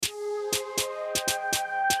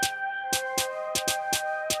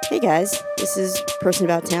Hey guys, this is Person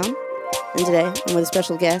About Town, and today I'm with a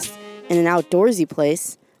special guest in an outdoorsy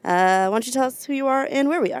place. Why don't you tell us who you are and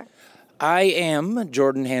where we are? I am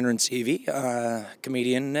Jordan Handren-Seavey,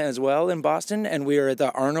 comedian as well in Boston, and we are at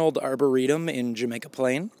the Arnold Arboretum in Jamaica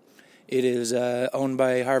Plain. It is owned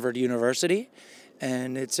by Harvard University,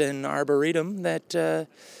 and it's an arboretum that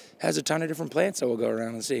has a ton of different plants that we'll go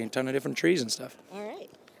around and see, a ton of different trees and stuff. All right.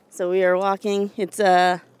 So we are walking. It's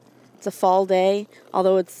a fall day,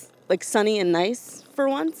 although it's like sunny and nice for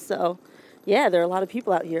once. So yeah, there are a lot of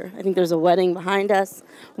people out here. I think there's a wedding behind us.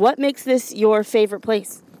 What makes this your favorite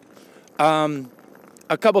place? A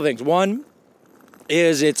couple things. One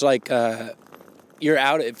is it's like you're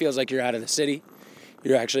out. It feels like you're out of the city.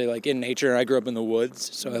 You're actually like in nature. I grew up in the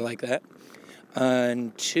woods, so I like that.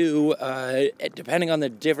 And two, depending on the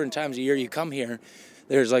different times of year you come here,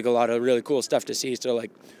 there's like a lot of really cool stuff to see. So like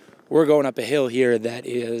we're going up a hill here that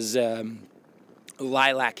is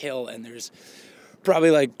Lilac Hill, and there's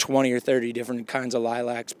probably like 20 or 30 different kinds of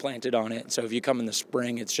lilacs planted on it. So if you come in the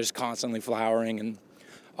spring, it's just constantly flowering and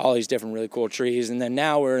all these different really cool trees. And then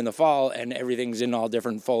now we're in the fall and everything's in all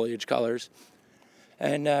different foliage colors.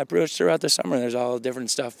 And pretty much throughout the summer, there's all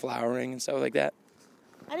different stuff flowering and stuff like that.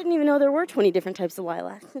 I didn't even know there were 20 different types of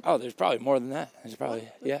lilac. Oh, there's probably more than that. There's probably,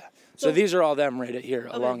 yeah. So these are all them right here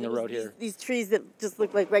along the road here. These trees that just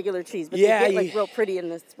look like regular trees, but Yeah, they get like real pretty in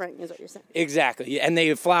the spring is what you're saying. Exactly. And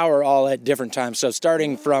they flower all at different times. So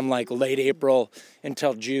starting from like late April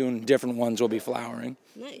until June, different ones will be flowering.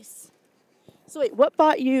 Nice. So wait, what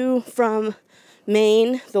brought you from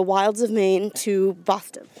Maine, the wilds of Maine, to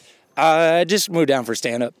Boston? I just moved down for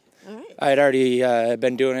stand-up. All right. I had already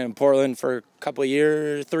been doing it in Portland for a couple of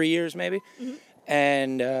years, 3 years maybe. Mm-hmm.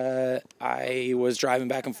 And I was driving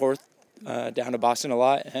back and forth down to Boston a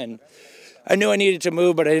lot. And I knew I needed to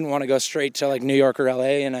move, but I didn't want to go straight to like New York or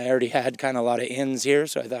LA. And I already had kind of a lot of ins here.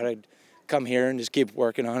 So I thought I'd come here and just keep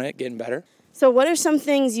working on it, getting better. So what are some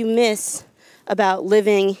things you miss about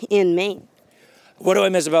living in Maine? What do I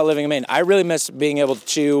miss about living in Maine? I really miss being able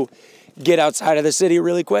to get outside of the city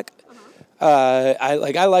really quick. I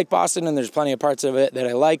like Boston, and there's plenty of parts of it that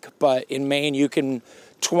I like, but in Maine you can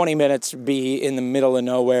 20 minutes be in the middle of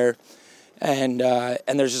nowhere, and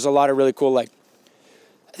there's just a lot of really cool, like,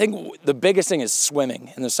 I think the biggest thing is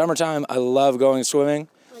swimming. In the summertime, I love going swimming.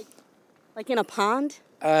 Like in a pond?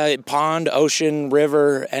 Pond, ocean,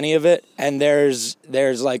 river, any of it, and there's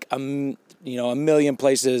like a million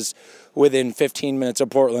places within 15 minutes of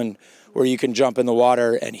Portland where you can jump in the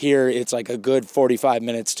water, and here it's like a good 45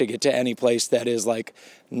 minutes to get to any place that is like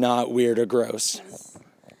not weird or gross.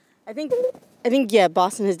 I think yeah,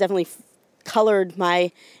 Boston has definitely colored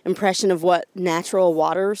my impression of what natural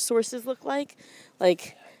water sources look like.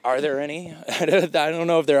 Like, are there any? I don't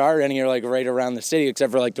know if there are any, or like right around the city,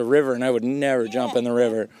 except for like the river, and I would never jump in the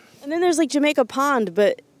river. And then there's like Jamaica Pond,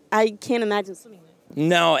 but I can't imagine swimming there.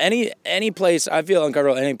 No, any place, I feel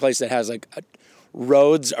uncomfortable, any place that has like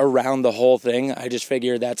roads around the whole thing. I just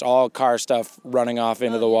figure that's all car stuff running off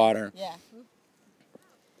into the water. Yeah.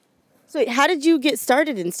 So wait, how did you get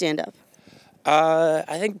started in stand-up?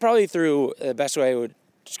 I think probably through, the best way I would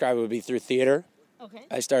describe it would be through theater. Okay.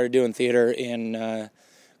 I started doing theater in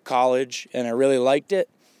college, and I really liked it.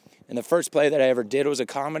 And the first play that I ever did was a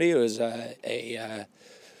comedy. It was a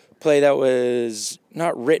play that was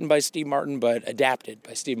not written by Steve Martin, but adapted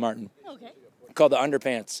by Steve Martin. Okay. Called The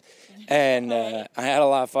Underpants. And I had a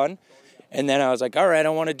lot of fun. And then I was like, all right, I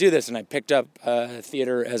want to do this. And I picked up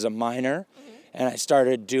theater as a minor. And I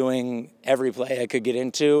started doing every play I could get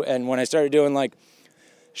into. And when I started doing like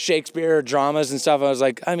Shakespeare dramas and stuff, I was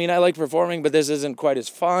like, I mean, I like performing, but this isn't quite as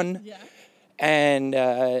fun. Yeah. And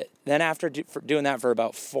then after doing that for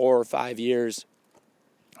about 4 or 5 years,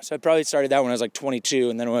 so I probably started that when I was like 22.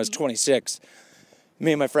 And then when I was 26,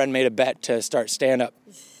 me and my friend made a bet to start stand-up.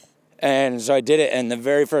 And so I did it, and the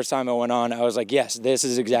very first time I went on, I was like, yes, this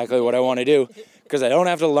is exactly what I want to do, because I don't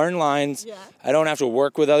have to learn lines, I don't have to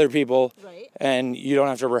work with other people, and you don't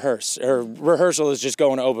have to rehearse. Or rehearsal is just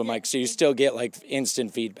going to open mic, so you still get, like,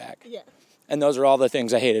 instant feedback. Yeah. And those are all the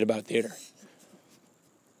things I hated about theater.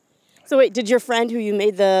 So wait, did your friend who you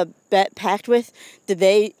made the bet pact with, did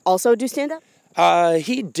they also do stand-up?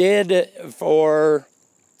 He did for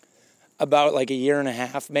about, like, a year and a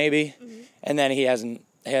half, maybe, and then he hasn't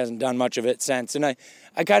done much of it since. And I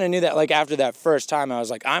kind of knew that, like, after that first time, I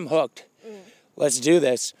was like, I'm hooked. Let's do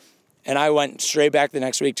this. And I went straight back the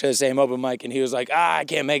next week to the same open mic, and he was like, I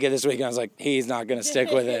can't make it this week. And I was like, he's not going to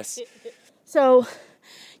stick with this. So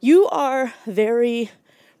you are very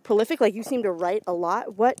prolific. Like, you seem to write a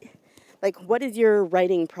lot. What is your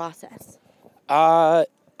writing process? I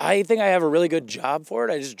think I have a really good job for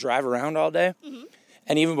it. I just drive around all day.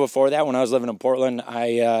 And even before that, when I was living in Portland,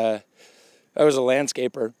 I was a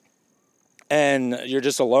landscaper. And you're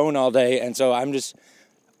just alone all day. And so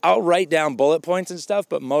I'll write down bullet points and stuff,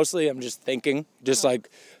 but mostly I'm just thinking, just like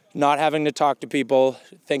not having to talk to people,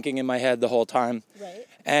 thinking in my head the whole time. Right.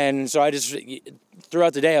 And so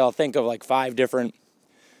throughout the day, I'll think of like 5 different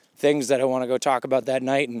things that I want to go talk about that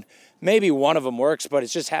night. And maybe one of them works, but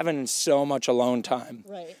it's just having so much alone time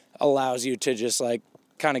allows you to just like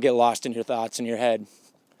kind of get lost in your thoughts in your head.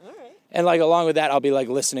 All right. And like along with that, I'll be like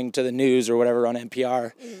listening to the news or whatever on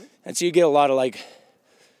NPR. Mm-hmm. And so you get a lot of like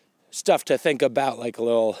stuff to think about, like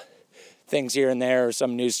little things here and there or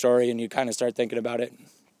some news story, and you kind of start thinking about it.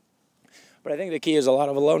 But I think the key is a lot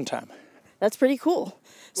of alone time. That's pretty cool.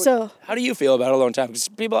 So how do you feel about alone time? Because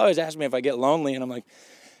people always ask me if I get lonely, and I'm like,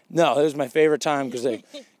 no, this is my favorite time because I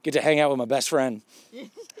get to hang out with my best friend.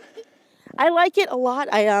 I like it a lot.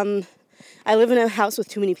 I live in a house with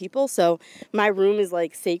too many people, so my room is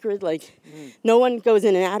like sacred. Like no one goes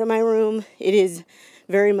in and out of my room. It is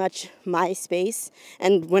very much my space.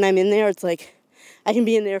 And when I'm in there, it's like I can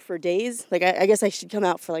be in there for days. Like I guess I should come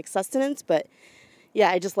out for like sustenance, but yeah,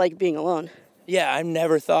 I just like being alone. Yeah, I've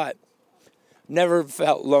never felt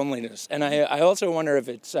loneliness. And I also wonder if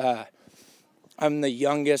it's, I'm the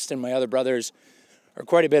youngest and my other brothers are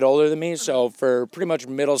quite a bit older than me. So for pretty much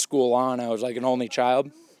middle school on, I was like an only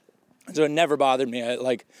child. So it never bothered me.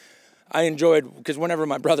 I enjoyed, because whenever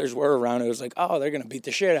my brothers were around, it was like, oh, they're going to beat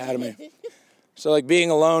the shit out of me. So like being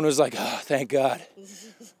alone was like, oh, thank God.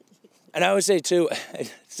 And I always say too, I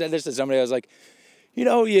said this to somebody, I was like, you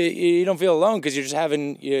know, you don't feel alone because you're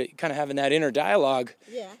kind of having that inner dialogue.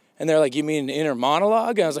 Yeah. And they're like, you mean inner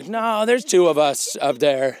monologue? And I was like, no, there's 2 of us up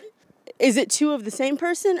there. Is it 2 of the same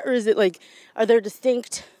person, or is it like, are there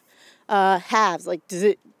distinct halves? Like, does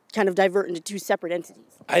it kind of divert into 2 separate entities?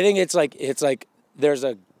 I think it's like there's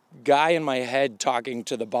a guy in my head talking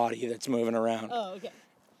to the body that's moving around. Oh, okay.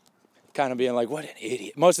 Kind of being like, what an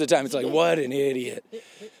idiot. Most of the time it's like, what an idiot.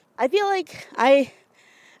 I feel like I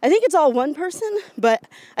think it's all one person, but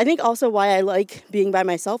I think also why I like being by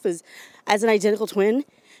myself is as an identical twin,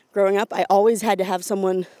 growing up, I always had to have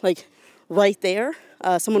someone like right there.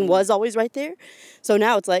 Someone was always right there. So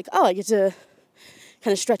now it's like, oh, I get to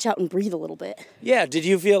kind of stretch out and breathe a little bit. Yeah. Did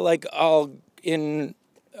you feel like growing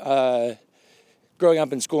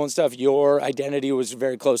up in school and stuff, your identity was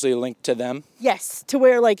very closely linked to them? Yes. To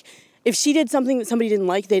where like, if she did something that somebody didn't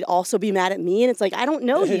like, they'd also be mad at me. And it's like, I don't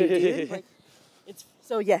know you, dude. Like,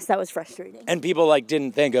 so yes, that was frustrating. And people like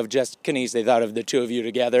didn't think of just Kenise. They thought of the 2 of you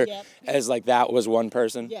together as like that was one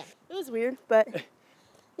person. Yeah. It was weird, but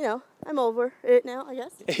you know, I'm over it now, I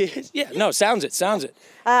guess. Yeah, no, sounds it.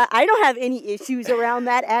 I don't have any issues around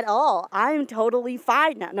that at all. I'm totally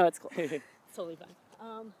fine now. No, it's cool. It's totally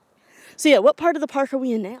fine. So yeah, what part of the park are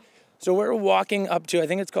we in now? So we're walking up to, I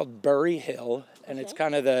think it's called Bury Hill, and it's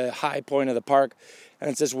kind of the high point of the park. And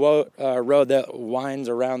it's this road that winds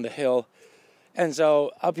around the hill. And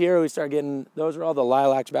so up here we start getting, those are all the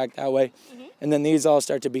lilacs back that way. Mm-hmm. And then these all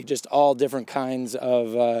start to be just all different kinds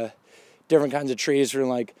of trees, from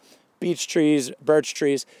like beech trees, birch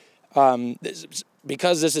trees.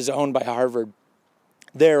 Because this is owned by Harvard,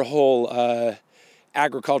 their whole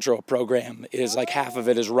agricultural program is like half of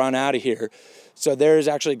it is run out of here. So there's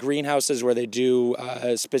actually greenhouses where they do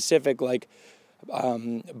specific like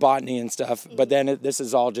botany and stuff. But then this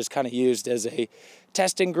is all just kind of used as a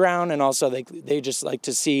testing ground, and also they just like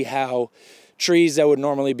to see how trees that would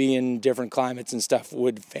normally be in different climates and stuff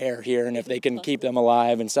would fare here, and if they can keep them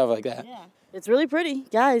alive and stuff like that. Yeah, it's really pretty,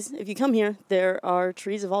 guys. If you come here, there are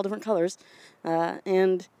trees of all different colors,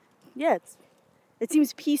 and yeah, it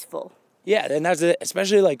seems peaceful. Yeah, and that's it,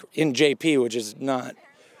 especially like in JP, which is not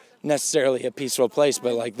necessarily a peaceful place,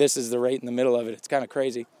 but like this is right in the middle of it. It's kind of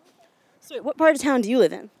crazy. So, what part of town do you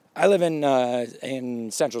live in? I live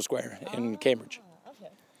in Central Square in Cambridge.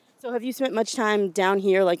 Okay. So, have you spent much time down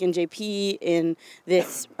here, like in JP, in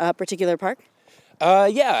this particular park?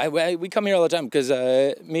 Yeah, we come here all the time because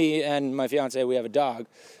me and my fiance, we have a dog.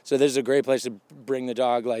 So this is a great place to bring the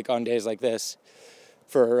dog like on days like this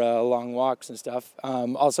for long walks and stuff.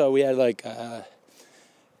 Also, we had like, I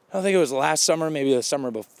don't think it was last summer, maybe the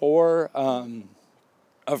summer before,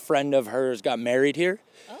 a friend of hers got married here.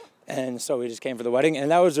 Oh. And so we just came for the wedding.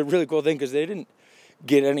 And that was a really cool thing because they didn't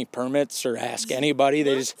get any permits or ask anybody.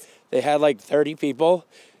 They had like 30 people,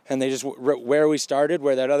 and they just, where we started,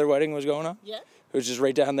 where that other wedding was going on. Yeah. It was just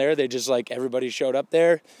right down there. They just like, everybody showed up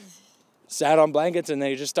there, sat on blankets, and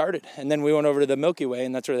they just started. And then we went over to the Milky Way,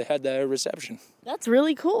 and that's where they had the reception. That's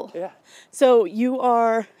really cool. Yeah. So you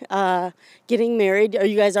are getting married. Are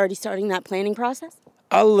you guys already starting that planning process?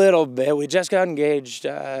 A little bit. We just got engaged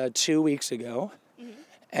 2 weeks ago. Mm-hmm.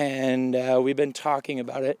 and we've been talking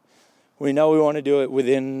about it. We know we want to do it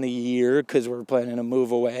within the year because we're planning to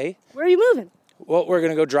move away. Where are you moving? Well, we're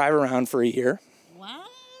going to go drive around for a year. What?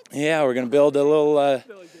 Yeah, we're going to build a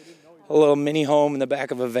little mini home in the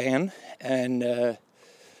back of a van and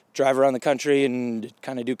drive around the country and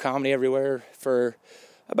kind of do comedy everywhere for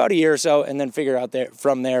about a year or so, and then figure out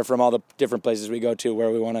from all the different places we go to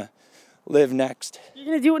where we want to live next. You're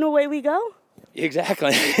going to do it in Away We Go?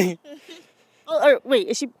 Exactly. Wait,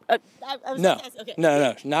 is she... I was No, just asking. Okay.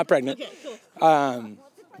 no, not pregnant. Okay, cool.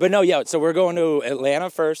 But no, yeah, so we're going to Atlanta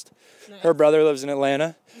first. Nice. Her brother lives in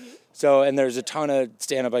Atlanta. So, and there's a ton of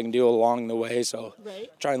stand-up I can do along the way, so Right.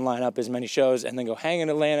 try and line up as many shows and then go hang in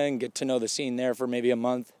Atlanta and get to know the scene there for maybe a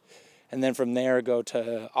month. And then from there, go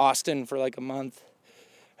to Austin for like a month.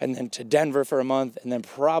 And then to Denver for a month. And then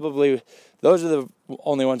probably, those are the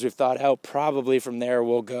only ones we've thought out. Probably from there,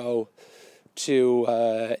 we'll go to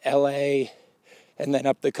LA and then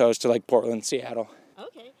up the coast to like Portland, Seattle.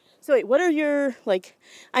 Okay. So wait, what are your, like,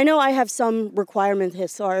 I know I have some requirements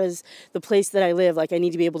as far as the place that I live, like I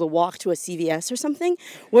need to be able to walk to a CVS or something.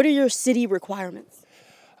 What are your city requirements?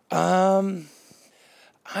 I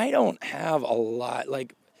don't have a lot.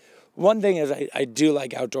 Like, one thing is I do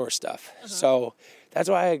like outdoor stuff. So that's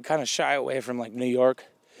why I kind of shy away from like New York.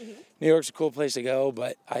 New York's a cool place to go,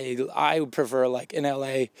 but I prefer like in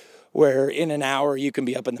LA where in an hour you can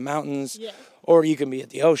be up in the mountains. Yeah. Or you can be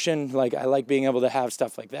at the ocean. Like, I like being able to have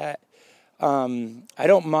stuff like that. I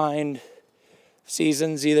don't mind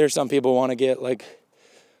seasons either. Some people want to get, like,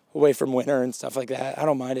 away from winter and stuff like that. I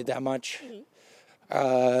don't mind it that much.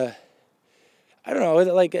 I don't know.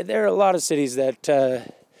 Like, there are a lot of cities that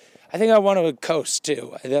I think I want to coast,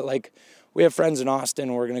 too. That, like, we have friends in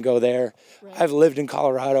Austin. We're going to go there. Right. I've lived in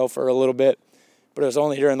Colorado for a little bit, but it was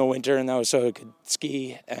only during the winter, and that was so I could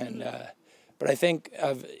ski. And but I think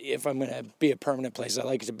if I'm going to be a permanent place, I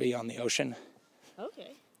like to be on the ocean.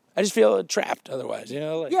 Okay. I just feel trapped otherwise, you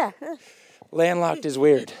know? Like, Yeah. Landlocked is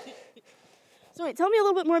weird. So wait, tell me a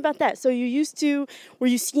little bit more about that. So were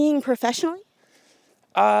you skiing professionally?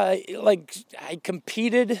 Like, I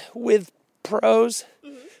competed with pros.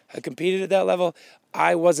 I competed at that level.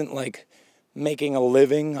 I wasn't, like, making a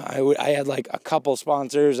living. I had, like, a couple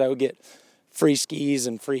sponsors. I would get free skis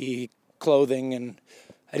and free clothing, and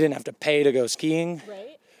I didn't have to pay to go skiing,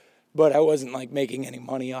 Right. but I wasn't like making any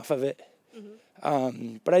money off of it.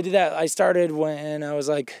 But I did that. I started when I was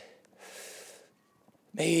like,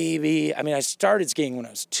 I started skiing when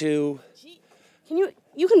I was 2.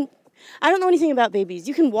 I don't know anything about babies.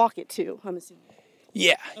 You can walk it too, I'm assuming.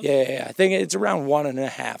 Yeah. I think it's around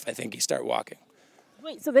 1.5. I think you start walking.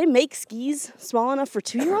 Wait, so they make skis small enough for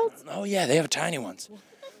 2-year-olds? Oh yeah, they have tiny ones.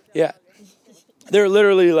 Yeah, they're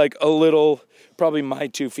literally like a little. Probably my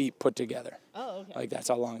 2 feet put together. Oh, okay. Like, that's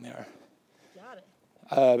how long they are. Got it.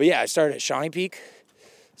 But yeah, I started at Shawnee Peak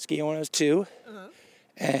skiing when I was 2.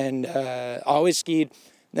 And always skied.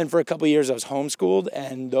 Then for a couple of years I was homeschooled,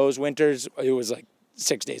 and those winters it was like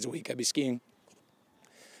 6 days a week I'd be skiing.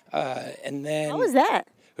 And then... How was that?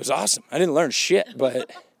 It was awesome. I didn't learn shit, but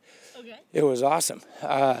Okay. it was awesome.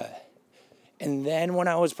 And then when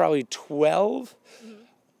I was probably 12...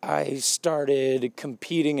 I started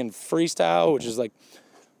competing in freestyle, which is like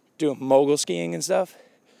doing mogul skiing and stuff.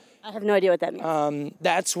 I have no idea what that means.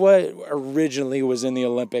 That's what originally was in the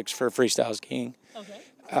Olympics for freestyle skiing.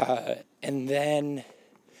 Okay. And then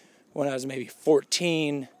when I was maybe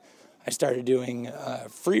 14, I started doing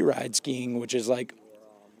free ride skiing, which is like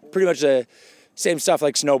pretty much the same stuff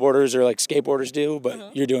like snowboarders or like skateboarders do,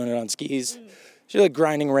 but you're doing it on skis. So you're like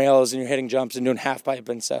grinding rails and you're hitting jumps and doing half pipe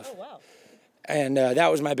and stuff. Oh, wow. And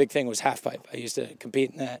that was my big thing, was half pipe. I used to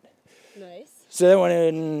compete in that. Nice. So then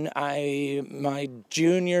when my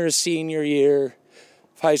senior year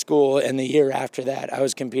of high school, and the year after that, I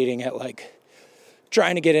was competing at like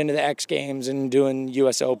trying to get into the X Games and doing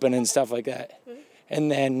US Open and stuff like that.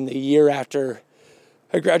 And then the year after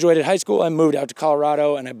I graduated high school, I moved out to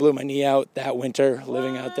Colorado, and I blew my knee out that winter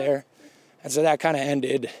living out there. And so that kind of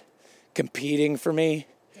ended competing for me.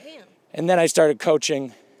 Damn. And then I started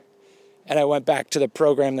coaching. And I went back to the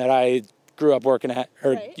program that I grew up working at,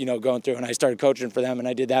 or, Right. Going through, and I started coaching for them, and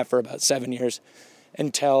I did that for about 7 years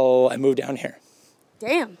until I moved down here.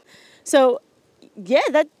 Damn. So, yeah,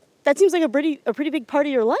 that seems like a pretty big part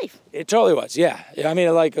of your life. It totally was, yeah. I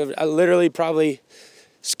mean, like, I literally probably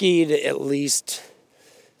skied at least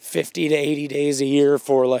 50 to 80 days a year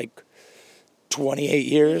for, like, 28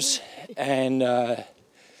 years, and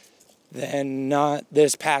then not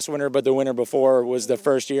this past winter, but the winter before was the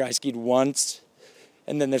first year I skied once.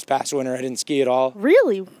 And then this past winter, I didn't ski at all.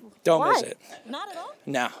 Really? Don't Why? miss it. Not at all?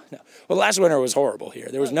 No. Well, last winter was horrible here.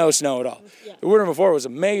 There was no snow at all. Yeah. The winter before was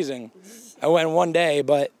amazing. I went one day,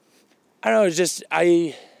 but I don't know, it's just,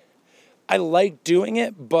 I like doing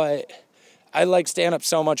it, but I like stand-up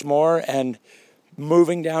so much more, and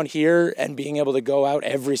moving down here and being able to go out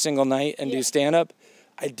every single night and do stand-up,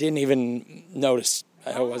 I didn't even notice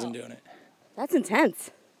I wasn't doing it. That's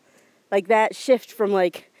intense. Like that shift from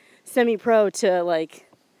like semi-pro to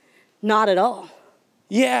like not at all.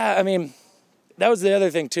 Yeah, I mean, that was the other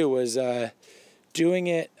thing too, was doing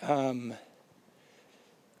it,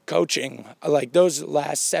 coaching, like those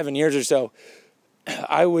last 7 years or so,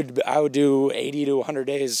 I would do 80 to 100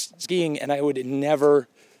 days skiing, and I would never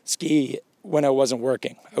ski when I wasn't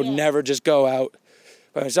working. I would never just go out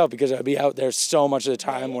by myself, because I'd be out there so much of the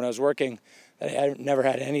time when I was working that I never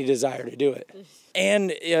had any desire to do it.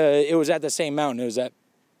 And it was at the same mountain. It was at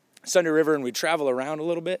Sunday River, and we'd travel around a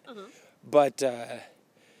little bit. But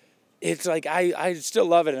it's like I still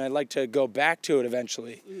love it, and I'd like to go back to it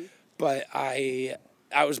eventually. But I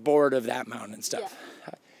was bored of that mountain and stuff.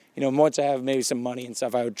 You know, once I have maybe some money and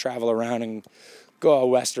stuff, I would travel around and go out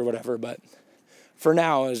west or whatever. But for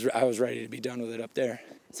now, I was ready to be done with it up there.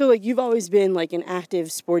 So like you've always been like an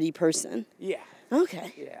active, sporty person. Yeah.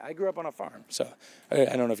 Okay. Yeah, I grew up on a farm, so I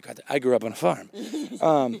don't know if you got that. I grew up on a farm.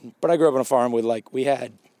 But I grew up on a farm with, like, we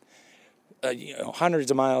had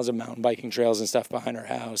hundreds of miles of mountain biking trails and stuff behind our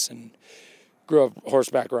house, and grew up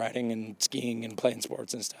horseback riding and skiing and playing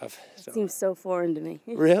sports and stuff. So. Seems so foreign to me.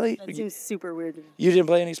 Really? That seems super weird to me. You didn't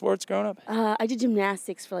play any sports growing up? I did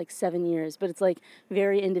gymnastics for like 7 years, but it's like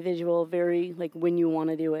very individual, very like when you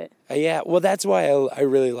want to do it. Yeah, well, that's why I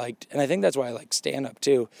really liked, and I think that's why I like stand-up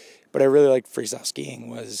too, but I really liked freestyle skiing,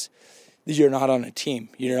 was you're not on a team.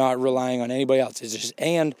 You're not relying on anybody else. It's just,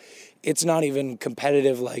 and it's not even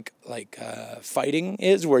competitive like fighting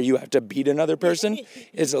is, where you have to beat another person.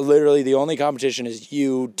 It's literally the only competition is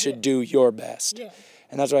you to do your best. Yeah.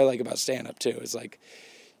 And that's what I like about stand-up too. It's like,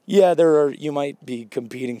 yeah, you might be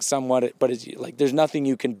competing somewhat, but it's like there's nothing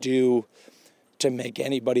you can do to make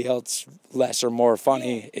anybody else less or more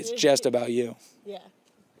funny. It's just about you. Yeah.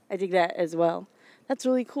 I dig that as well. That's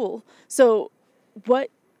really cool. So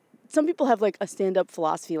some people have like a stand-up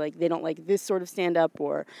philosophy, like they don't like this sort of stand-up,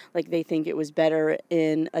 or like they think it was better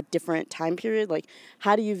in a different time period. Like,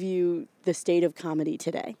 how do you view the state of comedy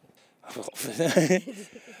today?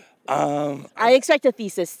 I expect a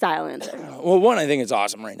thesis style answer. Well, one, I think it's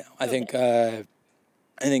awesome right now. I think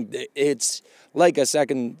it's like a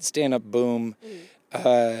second stand-up boom,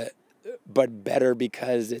 but better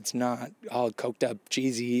because it's not all coked up,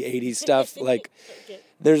 cheesy 80s stuff. Like,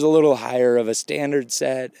 there's a little higher of a standard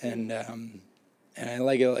set, and I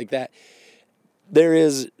like it like that. There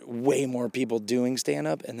is way more people doing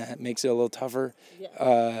stand-up, and that makes it a little tougher.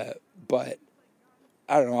 Yeah. But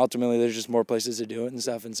I don't know, ultimately there's just more places to do it and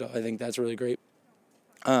stuff, and so I think that's really great.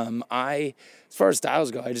 As far as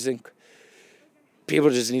styles go, I just think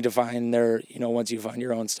people just need to find their, once you find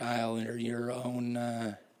your own style or your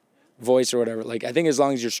own voice or whatever, like, I think as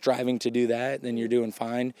long as you're striving to do that, then you're doing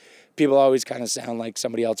fine. People always kind of sound like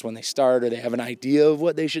somebody else when they start, or they have an idea of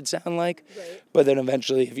what they should sound like. Right. But then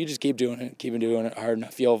eventually, if you just keep doing it hard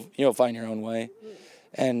enough, you'll find your own way.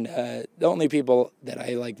 And the only people that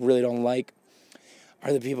I really don't like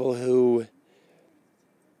are the people who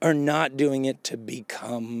are not doing it to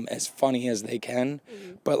become as funny as they can,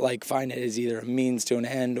 but find it as either a means to an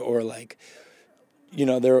end, or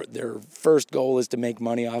their first goal is to make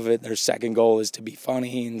money off it. Their second goal is to be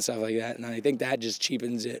funny and stuff like that. And I think that just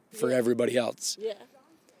cheapens it for everybody else. Yeah.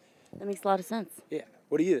 That makes a lot of sense. Yeah.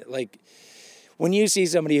 What do you, when you see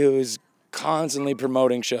somebody who's constantly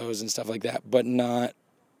promoting shows and stuff like that, but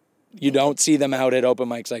you don't see them out at open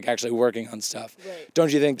mics, actually working on stuff. Right.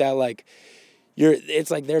 Don't you think that, it's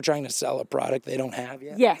like they're trying to sell a product they don't have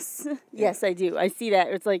yet? Yes. Yeah. Yes, I do. I see that.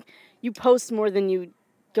 It's like you post more than you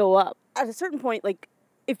go up. At a certain point,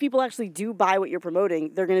 if people actually do buy what you're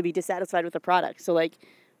promoting, they're going to be dissatisfied with the product. So,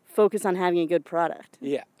 focus on having a good product.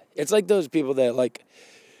 Yeah. It's like those people that,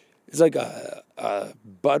 it's like a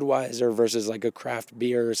Budweiser versus, a craft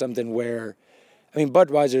beer or something where,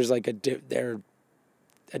 Budweiser's, they're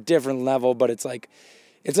a different level, but it's like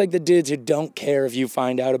the dudes who don't care if you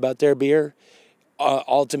find out about their beer.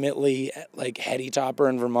 Ultimately, Heady Topper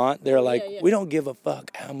in Vermont, they're we don't give a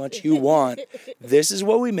fuck how much you want. This is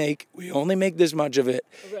what we make. We only make this much of it.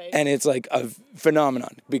 Right. And it's a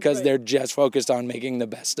phenomenon because they're just focused on making the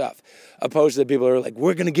best stuff. Opposed to the people who are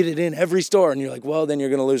we're going to get it in every store. And you're well, then you're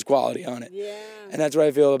going to lose quality on it. Yeah. And that's what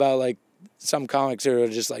I feel about some comics who are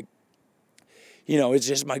just it's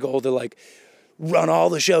just my goal to run all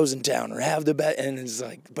the shows in town or have the best. And it's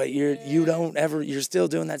like, but you don't ever, you're still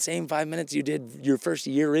doing that same 5 minutes you did your first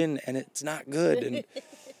year in, and it's not good.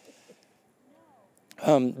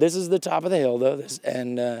 And this is the top of the hill, though.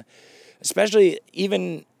 And especially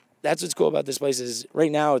even, that's what's cool about this place is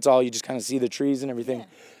right now it's all, you just kind of see the trees and everything. Yeah.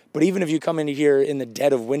 But even if you come in here in the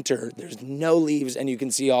dead of winter, there's no leaves and you can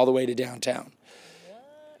see all the way to downtown.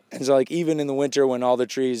 And so, like, even in the winter when all the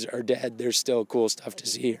trees are dead, there's still cool stuff to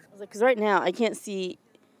see here. Because right now I can't see,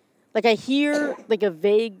 like, I hear, like, a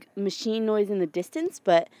vague machine noise in the distance,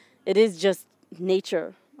 but it is just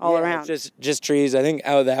nature all around. Just trees. I think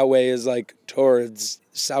out that way is, like, towards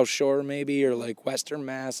South Shore maybe, or, like, Western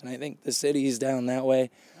Mass, and I think the city's down that way.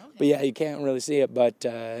 Okay. But, yeah, you can't really see it, but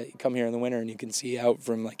you come here in the winter and you can see out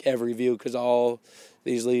from, like, every view because all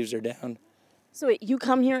these leaves are down. So, wait, you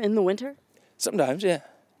come here in the winter? Sometimes, yeah.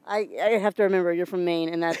 I have to remember you're from Maine,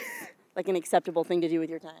 and that's like an acceptable thing to do with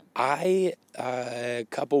your time. A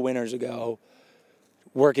couple winters ago,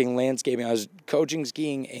 working landscaping, I was coaching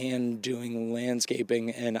skiing and doing landscaping,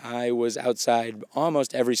 and I was outside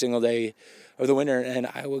almost every single day of the winter, and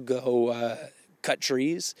I would go cut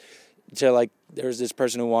trees to, like, there was this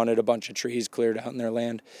person who wanted a bunch of trees cleared out in their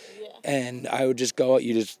land, and I would just go out,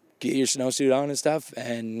 you just get your snowsuit on and stuff,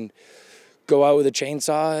 and go out with a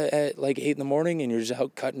chainsaw at like 8 a.m, and you're just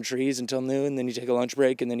out cutting trees until noon, and then you take a lunch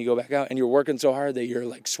break, and then you go back out, and you're working so hard that you're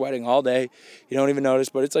like sweating all day. You don't even notice,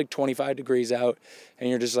 but it's like 25 degrees out, and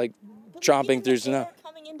you're just like chomping through snow.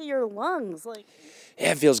 Coming into your lungs, like.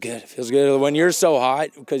 Yeah, it feels good. It feels good when you're so hot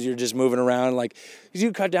because you're just moving around. Like, because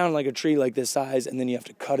you cut down like a tree like this size, and then you have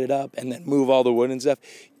to cut it up and then move all the wood and stuff.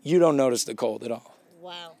 You don't notice the cold at all.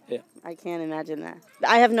 Wow. Yeah. I can't imagine that.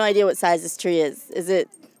 I have no idea what size this tree is. Is it?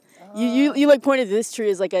 You like pointed to this tree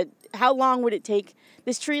as like how long would it take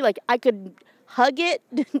this tree? Like I could hug it,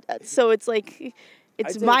 so it's like,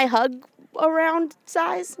 it's my hug around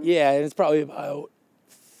size? Yeah, and it's probably about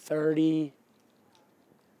 35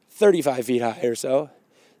 feet high or so.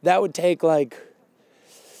 That would take like,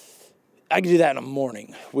 I could do that in a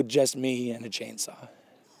morning with just me and a chainsaw.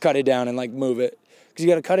 Cut it down and like move it. Because you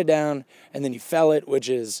got to cut it down and then you fell it, which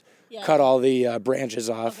is cut all the branches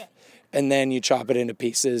off. Okay. And then you chop it into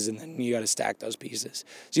pieces, and then you got to stack those pieces.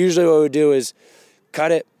 So usually what we do is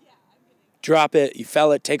cut it, drop it, you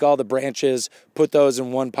fell it, take all the branches, put those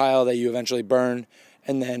in one pile that you eventually burn,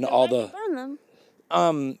 and then all the... burn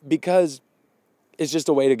them? Because it's just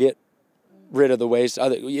a way to get rid of the waste.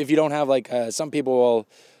 If you don't have, like, some people will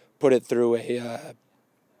put it through a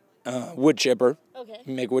wood chipper,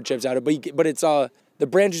 make wood chips out of it, but it's all... The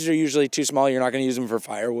branches are usually too small, you're not going to use them for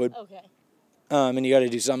firewood. Okay. And you got to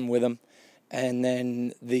do something with them. And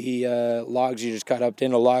then the logs, you just cut up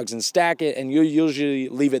into logs and stack it, and you usually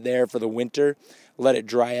leave it there for the winter, let it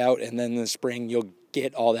dry out, and then in the spring you'll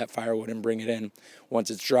get all that firewood and bring it in once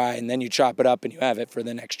it's dry, and then you chop it up and you have it for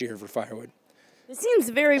the next year for firewood. This seems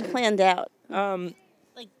very planned out.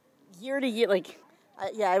 Like year to year, like,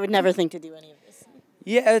 I would never think to do any of this.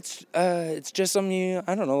 Yeah, it's just something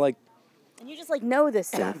I don't know, like, and you just, like, know this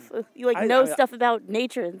stuff. You, like, know stuff about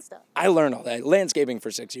nature and stuff. I learned all that. Landscaping for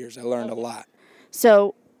 6 years. I learned a lot.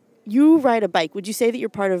 So you ride a bike. Would you say that you're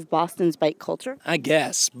part of Boston's bike culture? I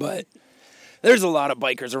guess, but there's a lot of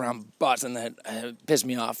bikers around Boston that piss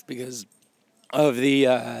me off because of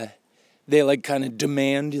the, they, like, kind of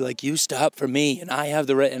demand, like, you stop for me, and I have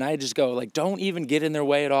the right, and I just go, like, don't even get in their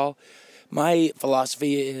way at all. My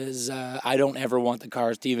philosophy is I don't ever want the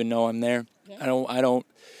cars to even know I'm there. Okay. I don't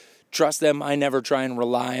trust them. I never try and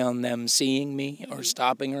rely on them seeing me or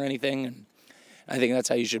stopping or anything. And I think that's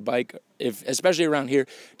how you should bike, especially around here.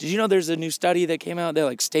 Did you know there's a new study that came out that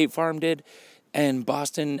like State Farm did, and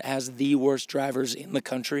Boston has the worst drivers in the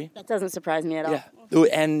country? That doesn't surprise me at all. Yeah.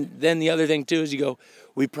 And then the other thing too is you go,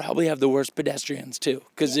 we probably have the worst pedestrians too,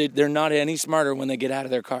 because they're not any smarter when they get out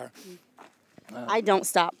of their car. I don't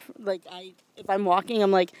stop. Like, if I'm walking,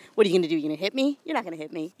 I'm like, what are you going to do? You going to hit me? You're not going to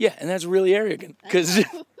hit me. Yeah, and that's really arrogant because...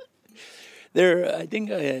 I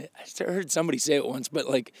think I heard somebody say it once, but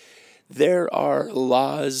like there are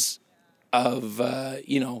laws of,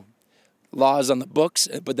 laws on the books,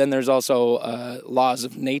 but then there's also laws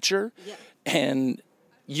of nature, and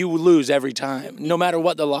you lose every time. No matter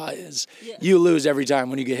what the law is, you lose every time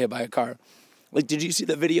when you get hit by a car. Like, did you see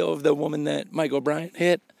the video of the woman that Mike O'Brien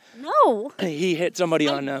hit? No. He hit somebody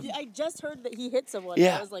on... I just heard that he hit someone.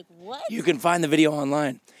 Yeah. I was like, what? You can find the video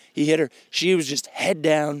online. He hit her. She was just head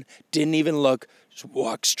down, didn't even look, just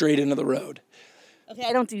walked straight into the road. Okay,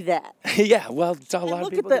 I don't do that. Yeah, well, it's a lot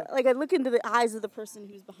of people. I look into the eyes of the person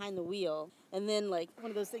who's behind the wheel, and then, like,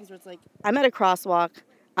 one of those things where it's like, I'm at a crosswalk.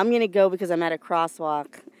 I'm going to go because I'm at a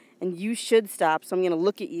crosswalk, and you should stop, so I'm going to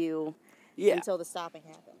look at you, Yeah. until the stopping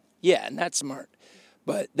happens. Yeah, and that's smart.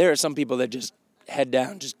 But there are some people that just head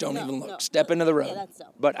down, just don't even look, step into the road. Yeah, that's dumb.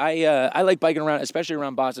 But I like biking around, especially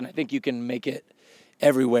around Boston. I think you can make it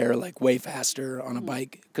everywhere like way faster on a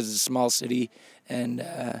bike because it's a small city and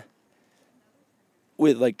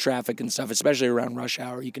with like traffic and stuff, especially around rush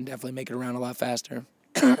hour, you can definitely make it around a lot faster.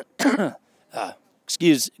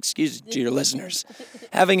 Excuse to your listeners,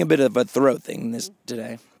 having a bit of a throat thing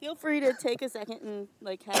today. Feel free to take a second and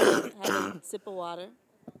like have a sip of water.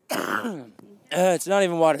 It's not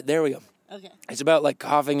even water. There we go. Okay. It's about like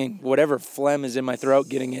coughing and whatever phlegm is in my throat,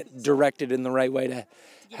 getting it directed in the right way to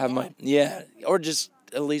have my, or just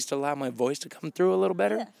at least allow my voice to come through a little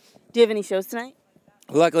better. Yeah. Do you have any shows tonight?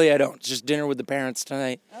 Luckily, I don't. It's just dinner with the parents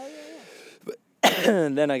tonight. Oh, yeah.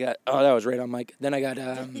 But then I got, that was right on mic. Then I got,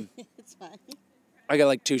 It's fine. I got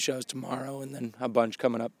like 2 shows tomorrow and then a bunch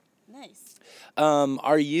coming up. Nice.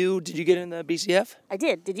 Did you get in the BCF? I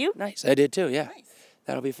did. Did you? Nice. I did too, yeah. Nice.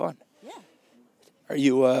 That'll be fun. Yeah. Are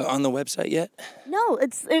you on the website yet? No,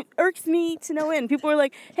 it irks me to no end. People are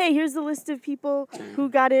like, hey, here's the list of people who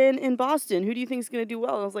got in Boston. Who do you think is going to do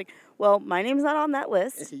well? And I was like, well, my name's not on that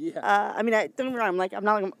list. Yeah. Don't get me wrong. I'm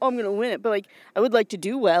not like, I'm going to win it. But like, I would like to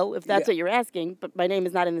do well if that's what you're asking. But my name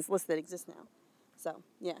is not in this list that exists now. So,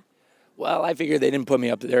 yeah. Well, I figured they didn't put me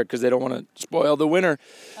up there because they don't want to spoil the winner.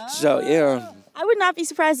 So, yeah. I would not be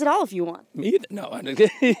surprised at all if you won. Me either. No.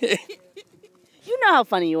 You know how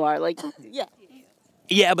funny you are. Like, yeah.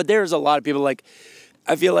 Yeah, but there's a lot of people, like,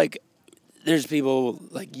 I feel like there's people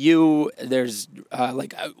like you, there's,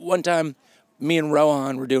 one time, me and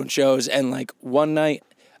Rohan were doing shows, and, like, one night,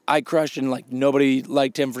 I crushed and, like, nobody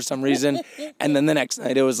liked him for some reason, and then the next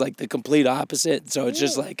night, it was, like, the complete opposite, so it's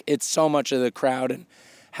just, like, it's so much of the crowd and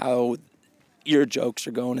how your jokes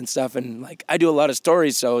are going and stuff, and, like, I do a lot of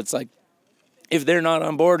stories, so it's, like, if they're not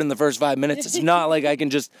on board in the first 5 minutes, it's not like I can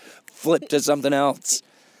just flip to something else.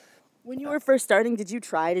 When you were first starting, did you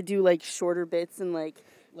try to do like shorter bits and like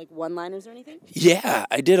one-liners or anything? Yeah,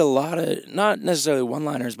 I did a lot of, not necessarily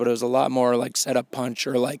one-liners, but it was a lot more like set-up punch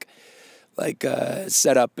or like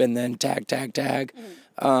set up and then tag.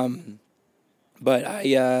 Mm-hmm. But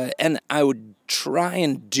I would try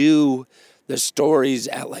and do the stories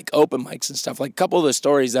at like open mics and stuff. Like a couple of the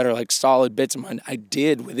stories that are like solid bits of mine, I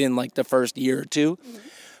did within like the first year or two. Mm-hmm.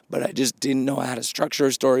 But I just didn't know how to structure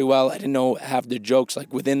a story well. I didn't know have the jokes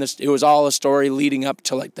like within this. It was all a story leading up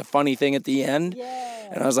to like the funny thing at the end. Yeah.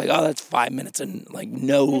 And I was like, oh, that's 5 minutes and like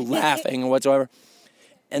no laughing whatsoever.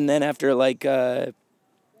 And then after like a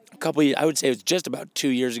couple of years, I would say it was just about 2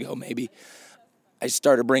 years ago maybe, I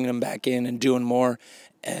started bringing them back in and doing more.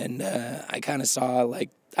 And I kind of saw like,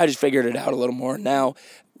 I just figured it out a little more. Now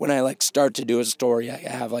when I like start to do a story, I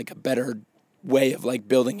have like a better way of like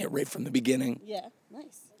building it right from the beginning. Yeah,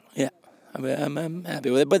 nice. Yeah, I'm happy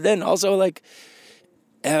with it. But then also, like,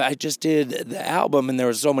 I just did the album, and there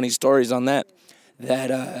were so many stories on that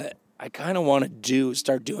I kind of want to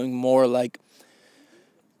start doing more, like,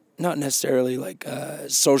 not necessarily, like,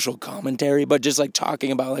 social commentary, but just, like,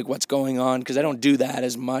 talking about, like, what's going on, because I don't do that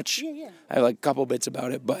as much. Yeah. I have, like, a couple bits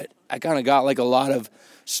about it, but I kind of got, like, a lot of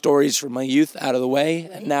stories from my youth out of the way,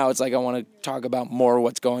 and now it's, like, I want to talk about more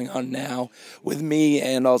what's going on now with me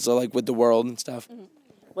and also, like, with the world and stuff. Mm-hmm.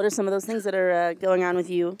 What are some of those things that are going on with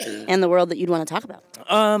you and the world that you'd want to talk about?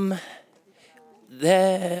 I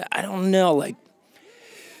don't know, like,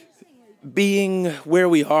 being where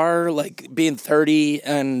we are, like, being 30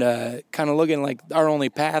 and kind of looking like our only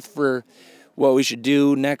path for what we should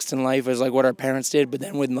do next in life is, like, what our parents did. But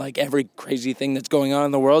then with, like, every crazy thing that's going on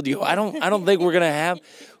in the world, I don't think we're going to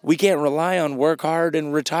we can't rely on work hard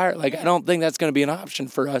and retire. Like, I don't think that's going to be an option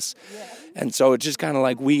for us. Yeah. And so it's just kind of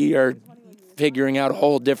like we are figuring out a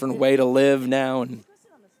whole different way to live now and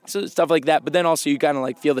so stuff like that. But then also you kind of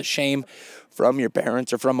like feel the shame from your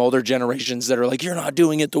parents or from older generations that are like, you're not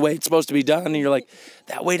doing it the way it's supposed to be done. And you're like,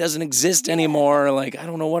 that way doesn't exist anymore. Like, I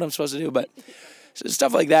don't know what I'm supposed to do. But so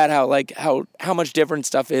stuff like that, how much different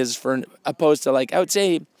stuff is for opposed to like, I would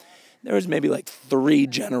say there was maybe like 3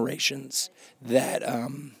 generations that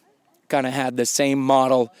kind of had the same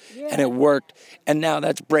model and it worked, and now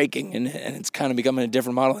that's breaking and it's kind of becoming a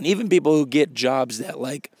different model. And even people who get jobs that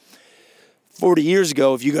like 40 years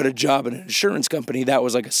ago, if you got a job in an insurance company, that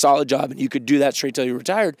was like a solid job and you could do that straight till you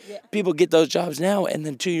retired. Yeah. People get those jobs now, and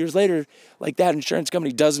then 2 years later, like that insurance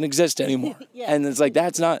company doesn't exist anymore. And it's like,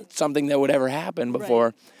 that's not something that would ever happen before.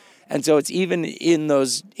 Right. And so it's even in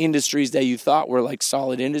those industries that you thought were like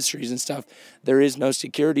solid industries and stuff, there is no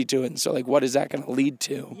security to it. And so like, what is that going to lead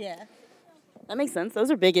to? Yeah. That makes sense. Those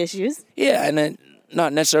are big issues. Yeah, and then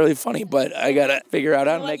not necessarily funny, but I gotta figure out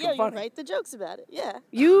how to make them You funny. write the jokes about it. Yeah.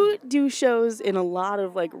 You do shows in a lot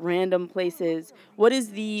of like random places. What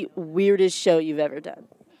is the weirdest show you've ever done?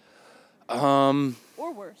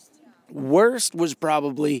 Or worst. Worst was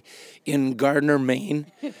probably in Gardner,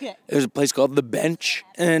 Maine. Okay. There's a place called The Bench,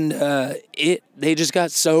 and they just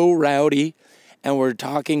got so rowdy and were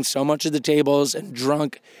talking so much at the tables and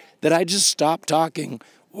drunk that I just stopped talking,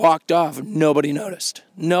 walked off, and nobody noticed.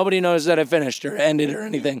 Nobody noticed that I finished or ended or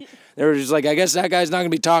anything. They were just like, I guess that guy's not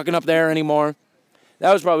going to be talking up there anymore.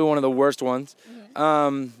 That was probably one of the worst ones.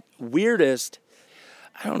 Weirdest,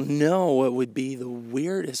 I don't know what would be the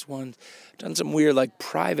weirdest one. Done some weird like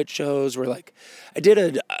private shows where like I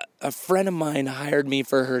did a friend of mine hired me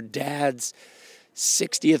for her dad's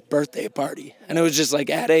 60th birthday party, and it was just like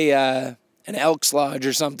at an Elks Lodge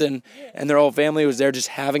or something, and their whole family was there just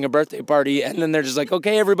having a birthday party, and then they're just like,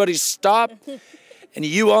 okay, everybody stop, and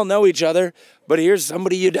you all know each other, but here's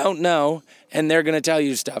somebody you don't know, and they're gonna tell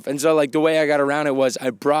you stuff. And so like the way I got around it was I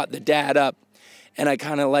brought the dad up, and I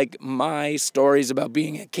kind of like my stories about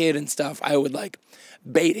being a kid and stuff, I would like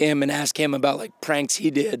bait him and ask him about like pranks he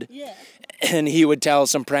did. Yeah. And he would tell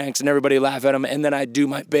some pranks and everybody would laugh at him. And then I'd do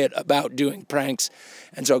my bit about doing pranks.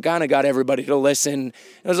 And so it kind of got everybody to listen.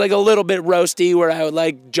 It was like a little bit roasty where I would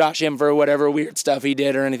like josh him for whatever weird stuff he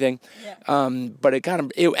did or anything. Yeah. But it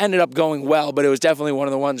ended up going well, but it was definitely one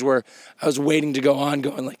of the ones where I was waiting to go on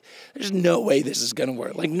going like, there's no way this is going to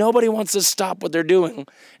work. Like nobody wants to stop what they're doing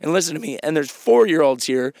and listen to me. And there's 4-year-olds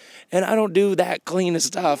here and I don't do that clean of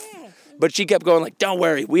stuff. But she kept going like, don't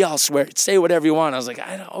worry, we all swear it. Say whatever you want. I was like,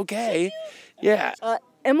 okay. Yeah.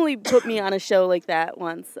 Emily put me on a show like that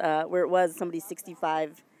once, where it was somebody's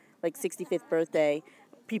 65th birthday.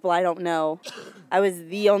 People I don't know. I was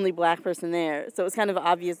the only black person there, so it was kind of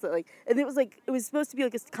obvious that and it was supposed to be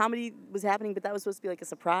like a comedy was happening, but that was supposed to be like a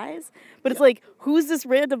surprise. But it's like, who's this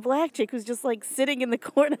random black chick who's just like sitting in the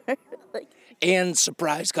corner? And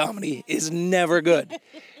surprise comedy is never good.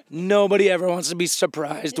 Nobody ever wants to be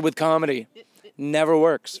surprised with comedy. Never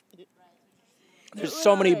works. There's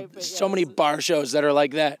so many bar shows that are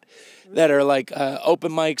like that are like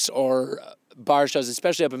open mics or bar shows,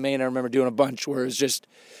 especially up in Maine. I remember doing a bunch where it's just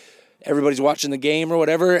everybody's watching the game or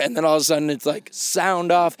whatever, and then all of a sudden it's like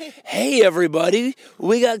sound off, hey everybody,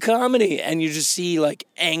 we got comedy, and you just see like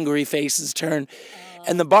angry faces turn,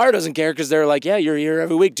 and the bar doesn't care because they're like, yeah, you're here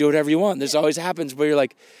every week, do whatever you want. This always happens, but you're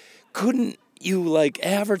like, couldn't you like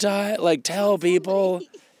advertise, like tell people?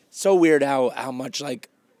 So weird how much like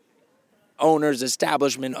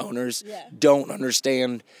establishment owners don't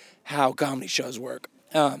understand how comedy shows work.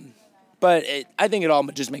 But I think it all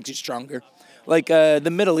just makes you stronger. Like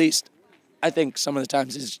the Middle East, I think some of the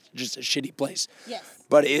times is just a shitty place. Yes.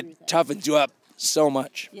 But it toughens you up so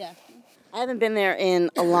much. Yeah. I haven't been there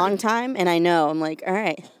in a long time, and I know I'm like, all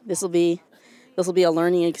right, this will be a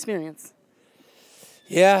learning experience.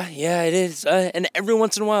 Yeah, it is. And every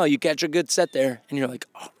once in a while, you catch a good set there, and you're like,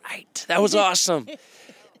 all right, that was awesome.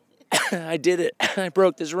 I did it. I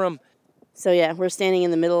broke this room. So, yeah, we're standing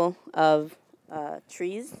in the middle of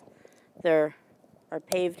trees. There are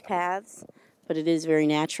paved paths, but it is very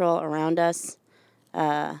natural around us.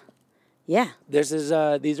 Yeah. These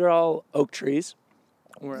are all oak trees.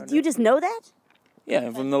 Do you just know that?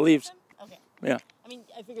 Yeah, from the leaves. Okay. Yeah. I mean,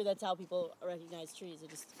 I figure that's how people recognize trees.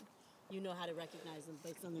 You know how to recognize them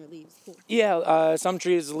based on their leaves. Cool. Yeah, some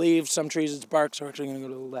trees leaves, some trees it's bark, so we're actually going to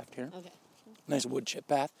go to the left here. Okay. Nice wood chip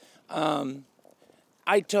path.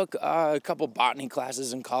 I took a couple botany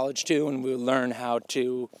classes in college too, and we learned how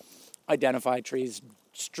to identify trees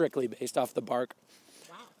strictly based off the bark.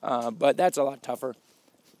 Wow. But that's a lot tougher.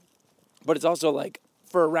 But it's also like,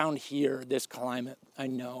 for around here, this climate, I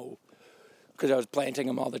know, because I was planting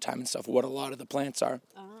them all the time and stuff, what a lot of the plants are.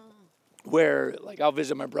 Where, like, I'll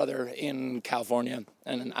visit my brother in California,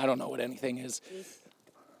 and I don't know what anything is.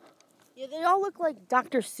 Yeah, they all look like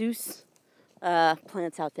Dr. Seuss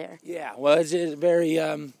plants out there. Yeah, well, it's very,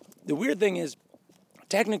 the weird thing is,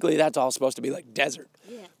 technically that's all supposed to be like desert.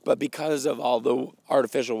 Yeah. But because of all the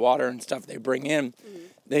artificial water and stuff they bring in,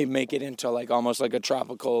 they make it into like almost like a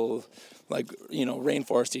tropical, like,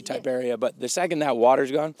 rainforesty type area. But the second that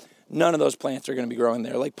water's gone, none of those plants are going to be growing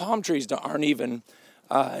there. Like palm trees aren't even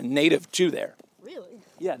native to there. Really?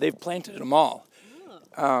 Yeah, they've planted them all.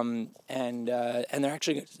 Oh. And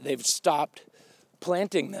they've stopped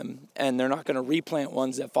planting them, and they're not going to replant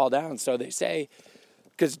ones that fall down. So they say,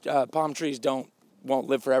 because palm trees won't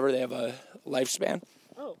live forever, they have a lifespan.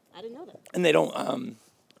 Oh, I didn't know that. And they don't,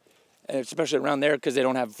 especially around there, because they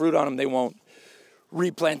don't have fruit on them, they won't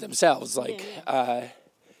replant themselves. Like,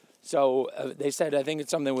 So they said, I think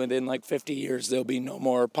it's something within like 50 years, there'll be no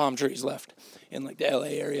more palm trees left in like the LA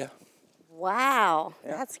area. Wow,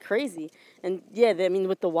 Yeah. that's crazy. And yeah, I mean,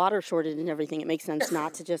 with the water shortage and everything, it makes sense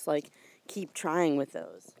not to just like keep trying with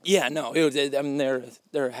those. Yeah, no, I mean,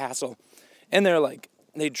 they're a hassle. And they're like,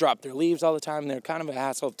 they drop their leaves all the time. They're kind of a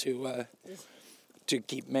hassle to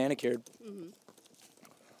keep manicured. Mm-hmm.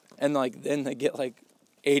 And like, then they get like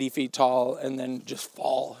 80 feet tall and then just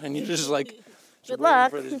fall. And you're just like, Good waiting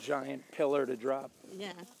luck. for this giant pillar to drop.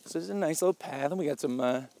 Yeah. So there's a nice little path, and we got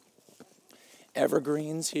some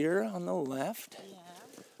evergreens here on the left. Yeah.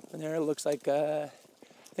 And there it looks like, I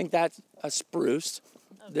think that's a spruce.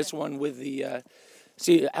 Okay. This one with the,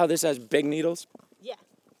 see how this has big needles? Yeah.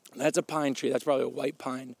 That's a pine tree. That's probably a white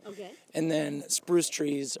pine. Okay. And then spruce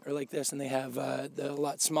trees are like this, and they have the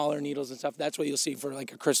lot smaller needles and stuff. That's what you'll see for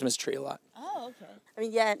like a Christmas tree a lot. Oh, okay. I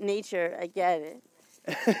mean, yeah, nature, I get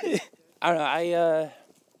it. I don't know.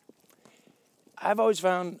 I've always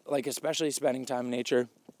found, like, especially spending time in nature,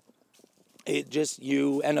 it just,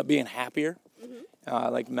 you end up being happier.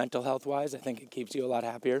 Mm-hmm. Like mental health wise, I think it keeps you a lot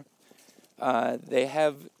happier. They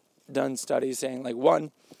have done studies saying, like,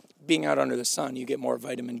 one, being out under the sun, you get more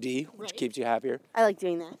vitamin D, which keeps you happier. I like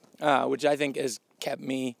doing that. Which I think has kept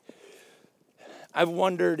me. I've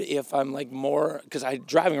wondered if I'm like more, because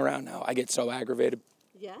driving around now, I get so aggravated.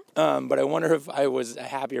 Yeah. But I wonder if I was a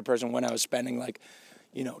happier person when I was spending like,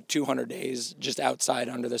 200 days just outside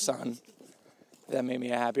under the sun. That made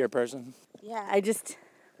me a happier person. Yeah,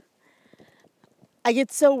 I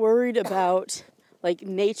get so worried about like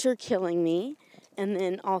nature killing me and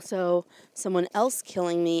then also someone else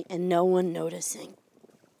killing me and no one noticing.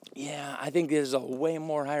 Yeah, I think there's a way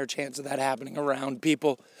more higher chance of that happening around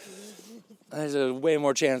people. There's a way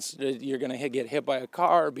more chance that you're going to get hit by a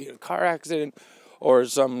car, be in a car accident, or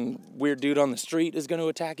some weird dude on the street is going to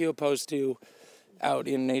attack you opposed to out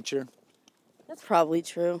in nature. That's probably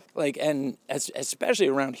true. Like, and especially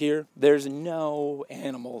around here, there's no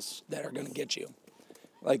animals that are going to get you.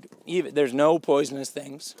 Like, even there's no poisonous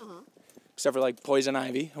things, except for like poison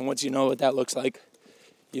ivy. And once you know what that looks like,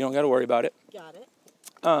 you don't got to worry about it. Got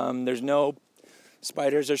it. There's no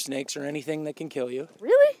spiders or snakes or anything that can kill you.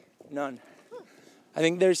 Really? None. I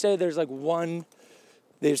think they say there's like one.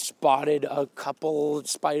 They've spotted a couple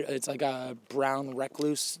spider. It's like a brown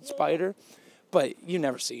recluse spider, but you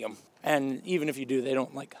never see them. And even if you do, they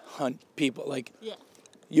don't like hunt people. Like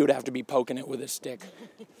you would have to be poking it with a stick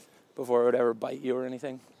before it would ever bite you or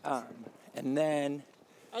anything. And then,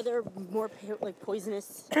 are there more like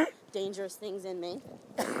poisonous, dangerous things in Maine?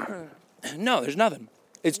 No, there's nothing.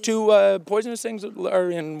 It's too poisonous things are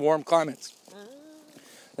in warm climates.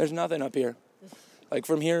 There's nothing up here. Like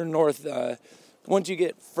from here north, once you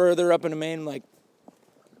get further up into Maine, like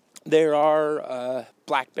there are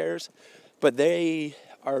black bears, but they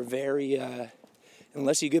are very,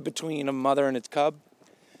 unless you get between a mother and its cub,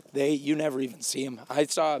 you never even see them. I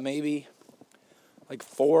saw maybe like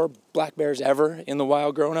 4 black bears ever in the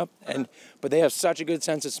wild growing up, but they have such a good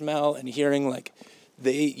sense of smell and hearing, like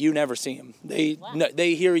you never see them.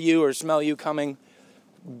 They hear you or smell you coming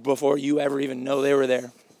before you ever even know they were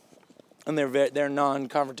there. And they're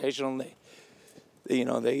non-confrontational.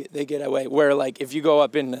 And they get away. Where like if you go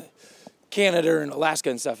up in Canada and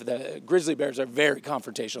Alaska and stuff, the grizzly bears are very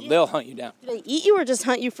confrontational. Yeah. They'll hunt you down. Do they eat you or just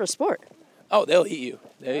hunt you for sport? Oh, they'll eat you.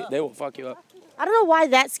 They will fuck you up. I don't know why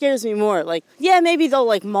that scares me more. Like, yeah, maybe they'll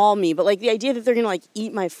like maul me, but like the idea that they're gonna like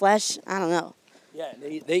eat my flesh, I don't know. Yeah,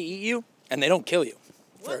 they eat you and they don't kill you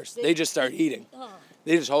first. They just start eating.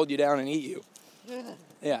 They just hold you down and eat you.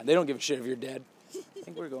 Yeah, they don't give a shit if you're dead. I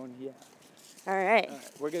think we're going. Yeah. All right.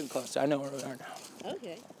 We're getting close. I know where we are now.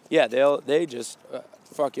 Okay. Yeah, they just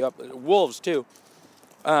fuck you up. Wolves too.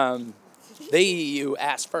 They eat you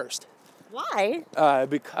ass first. Why?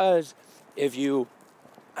 Because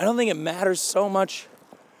I don't think it matters so much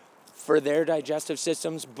for their digestive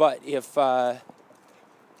systems, but if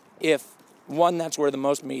one, that's where the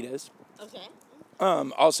most meat is. Okay.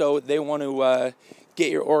 Also, they want to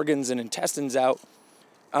get your organs and intestines out,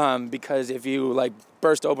 because if you like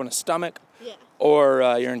burst open a stomach or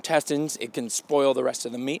your intestines, it can spoil the rest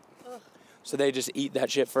of the meat. Ugh. So they just eat that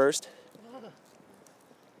shit first.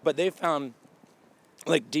 But they found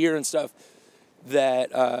like deer and stuff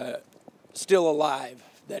that still alive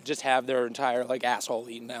that just have their entire like asshole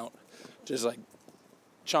eaten out, just like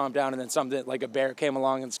chomped down, and then something like a bear came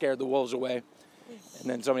along and scared the wolves away, and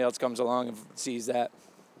then somebody else comes along and sees that.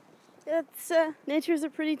 It's nature's a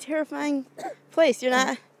pretty terrifying place. You're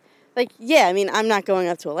not like, yeah, I mean, I'm not going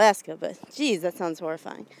up to Alaska, but geez, that sounds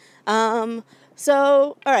horrifying.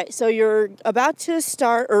 So all right, so you're about to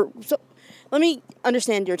start, or so let me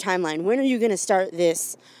understand your timeline. When are you going to start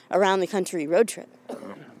this around the country road trip?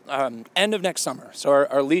 End of next summer. So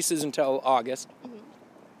our lease is until August.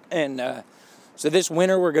 And so this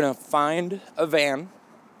winter we're going to find a van.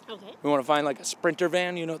 Okay. We want to find like a Sprinter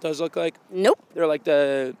van. You know what those look like? Nope. They're like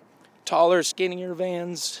the taller, skinnier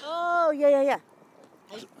vans. Oh, yeah.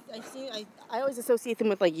 I always associate them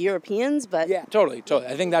with like Europeans, but... Yeah, totally.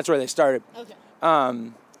 I think that's where they started. Okay.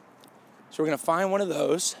 So we're going to find one of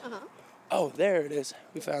those. Uh-huh. Oh, there it is.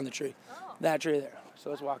 We found the tree. Oh. That tree there. So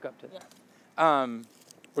let's walk up to it. Yeah.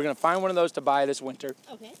 We're going to find one of those to buy this winter.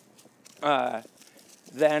 Okay.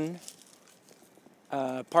 Then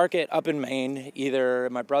park it up in Maine, either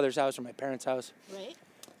at my brother's house or my parents' house. Right.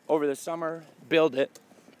 Over the summer, build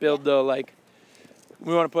the, like,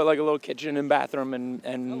 we want to put like a little kitchen and bathroom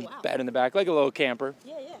and bed in the back, like a little camper.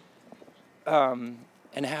 Yeah.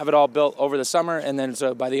 And have it all built over the summer, and then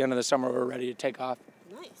so by the end of the summer, we're ready to take off.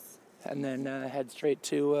 Nice. And then head straight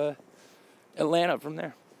to Atlanta from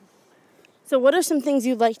there. So what are some things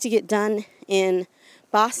you'd like to get done in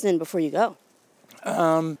Boston before you go?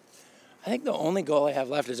 I think the only goal I have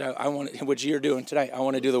left is I want, which you're doing tonight, I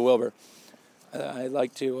want to do the Wilbur. I'd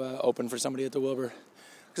like to open for somebody at the Wilbur.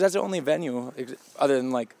 Because that's the only venue, other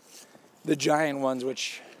than like the giant ones,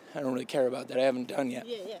 which I don't really care about, that I haven't done yet.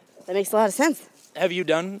 Yeah. That makes a lot of sense. Have you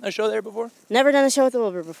done a show there before? Never done a show at the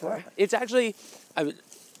Wilbur before. It's actually,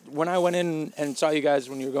 when I went in and saw you guys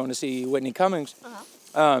when you were going to see Whitney Cummings,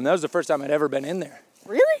 that was the first time I'd ever been in there.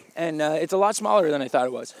 Really? And it's a lot smaller than I thought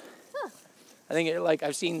it was. Huh. I think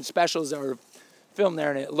I've seen specials that were filmed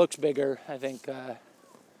there and it looks bigger, I think,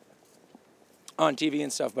 on TV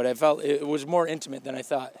and stuff, but I felt it was more intimate than I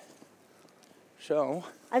thought. So.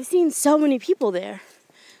 I've seen so many people there.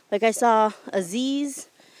 Like I saw Aziz,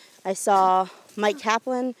 I saw Mike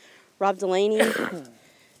Kaplan, Rob Delaney,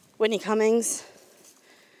 Whitney Cummings,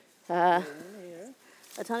 a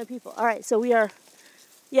ton of people. All right, so we are,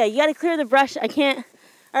 you got to clear the brush. I can't,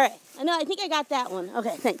 all right. I think I got that one.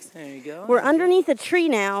 Okay, thanks. There you go. We're underneath a tree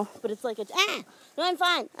now, but it's like no, I'm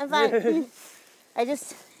fine.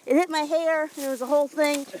 It hit my hair, and it was a whole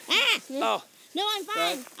thing. Oh. No, I'm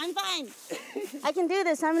fine. I'm fine. I can do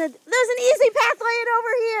this. There's an easy path laying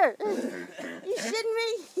over here. You shitting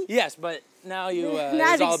me? Yes, but now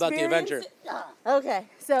it's all about the adventure. Okay,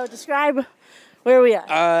 so describe where we are.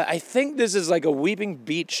 I think this is like a weeping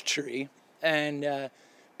beech tree, and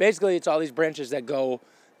basically it's all these branches that go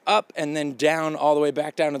up and then down all the way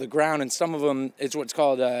back down to the ground, and some of them, it's what's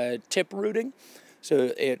called tip rooting.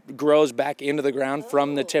 So it grows back into the ground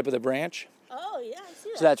from the tip of the branch. Oh, yeah, I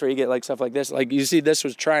see that. So that's where you get like stuff like this. Like you see this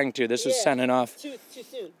was trying to, this was sending off. Too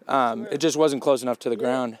soon. It just wasn't close enough to the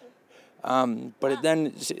ground. But it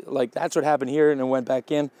then, like that's what happened here, and it went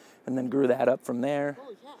back in and then grew that up from there.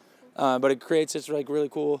 Holy cow. But it creates this like really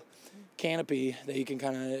cool canopy that you can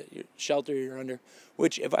kind of shelter you're under,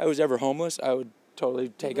 which if I was ever homeless, I would totally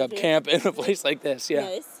take up camp in a place like this. Yeah.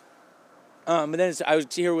 Nice. But then I was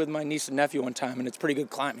here with my niece and nephew one time, and it's pretty good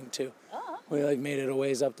climbing too. Oh. We like made it a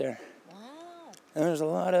ways up there. Wow. And there's a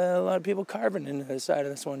lot of people carving into the side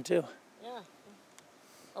of this one too. Yeah.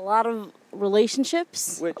 A lot of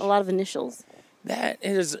relationships, a lot of initials.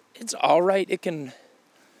 It's all right. It can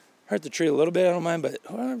hurt the tree a little bit, I don't mind, but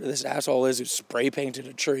whoever this asshole is who spray painted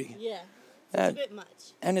a tree. Yeah. It's a bit much.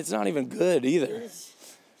 And it's not even good either.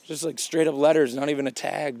 Just like straight up letters, not even a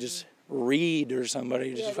tag, just Reed or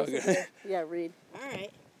somebody. Just fucking. Yeah, Reed. All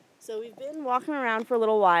right. So we've been walking around for a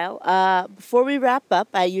little while. Before we wrap up,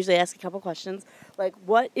 I usually ask a couple questions. Like,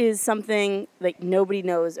 what is something like nobody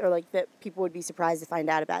knows or like that people would be surprised to find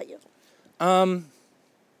out about you? I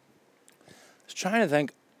was trying to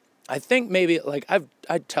think. I think maybe like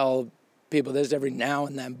I tell people this every now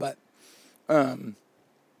and then, but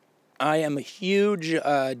I am a huge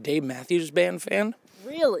Dave Matthews Band fan.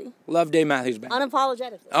 Really? Love Dave Matthews Band.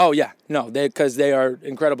 Unapologetically. Oh yeah, no, because they are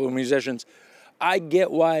incredible musicians. I get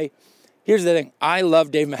why. Here's the thing. I love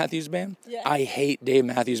Dave Matthews Band. Yeah. I hate Dave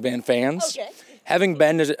Matthews Band fans. Okay. Having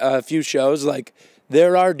been to a few shows, like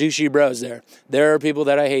there are douchey bros there. There are people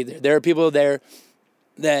that I hate there. There are people there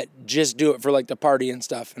that just do it for like the party and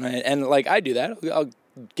stuff. And like I do that. I'll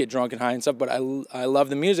get drunk and high and stuff, but I love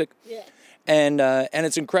the music. Yeah. And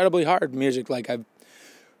it's incredibly hard music. Like I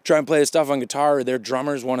try and play the stuff on guitar. Their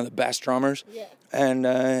drummer's one of the best drummers. Yeah. And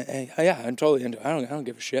yeah, I'm totally into it. I don't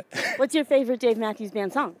give a shit. What's your favorite Dave Matthews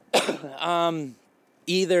Band song?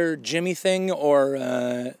 Either Jimmy Thing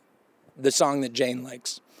or the song that Jane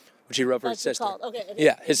likes, which he wrote for his sister. Okay.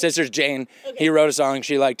 Yeah, his sister's Jane. Okay. He wrote a song,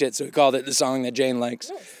 she liked it, so he called it the song that Jane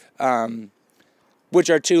likes. Nice. Which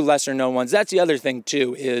are two lesser known ones. That's the other thing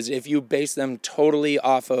too, is if you base them totally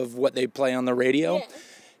off of what they play on the radio,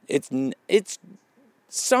 it's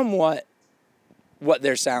somewhat what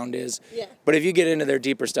their sound is. Yeah. But if you get into their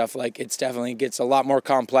deeper stuff, like it's definitely gets a lot more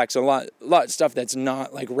complex, a lot of stuff that's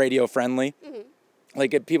not like radio friendly. Mm-hmm.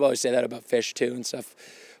 Like people always say that about Fish too and stuff.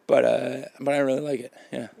 But I really like it.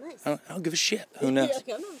 Yeah. Nice. I don't give a shit. Who knows?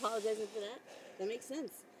 Yeah, I'm not apologizing for that. That makes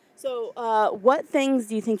sense. So, what things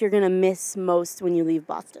do you think you're gonna miss most when you leave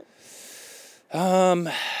Boston?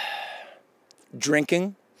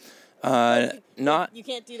 Drinking. Not. You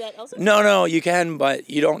can't do that elsewhere? No, you can, but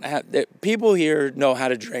you don't have. People here know how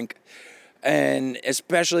to drink, and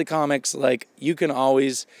especially comics. Like you can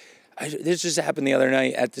always. This just happened the other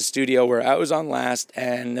night at the studio where I was on last,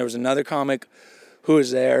 and there was another comic who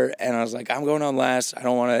was there, and I was like, I'm going on last. I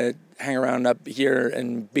don't want to hang around up here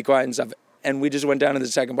and be quiet and stuff. And we just went down to the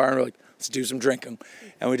second bar and we're like, let's do some drinking.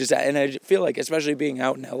 And I feel like, especially being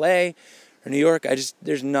out in LA or New York,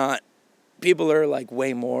 there's not, people are like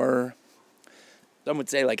way more, some would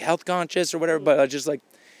say like health conscious or whatever, but I just like,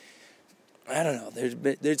 I don't know,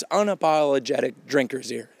 there's unapologetic drinkers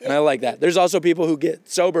here. And I like that. There's also people who get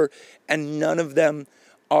sober and none of them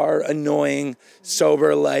are annoying,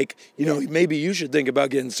 sober, like, maybe you should think about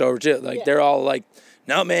getting sober too. Like, they're all like,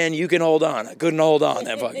 no, man, you can hold on. I couldn't hold on.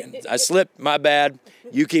 I slipped, my bad.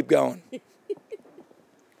 You keep going.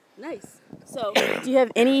 Nice. So, do you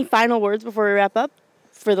have any final words before we wrap up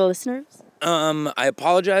for the listeners? I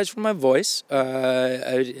apologize for my voice.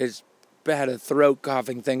 I had a throat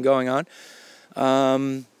coughing thing going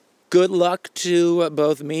on. Good luck to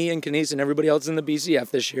both me and Kenise and everybody else in the BCF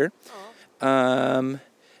this year.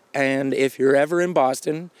 And if you're ever in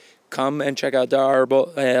Boston, come and check out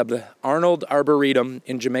the Arnold Arboretum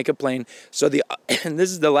in Jamaica Plain. So and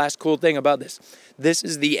this is the last cool thing about this. This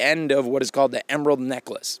is the end of what is called the Emerald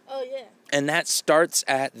Necklace. Oh, yeah. And that starts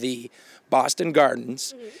at the Boston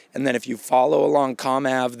Gardens. Mm-hmm. And then if you follow along Comm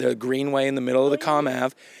Ave, the greenway in the middle of the Comm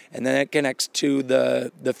Ave, and then it connects to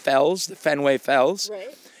the Fells, the Fenway Fells.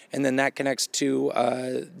 Right. And then that connects to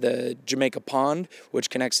the Jamaica Pond, which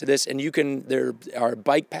connects to this. And there are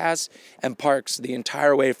bike paths and parks the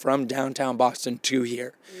entire way from downtown Boston to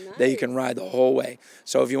here. Nice. That you can ride the whole way.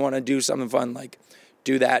 So if you want to do something fun, like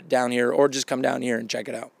do that down here or just come down here and check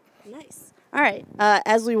it out. Nice. All right.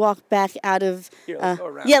 As we walk back out of... Here, let's go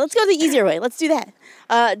around. Yeah, let's go the easier way. Let's do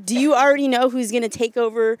that. Do you already know who's going to take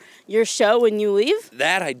over your show when you leave?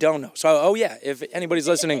 That I don't know. So, if anybody's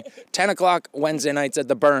listening, 10 o'clock Wednesday nights at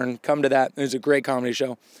The Burn, come to that. It's a great comedy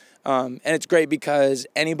show. And it's great because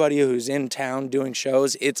anybody who's in town doing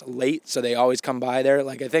shows, it's late, so they always come by there.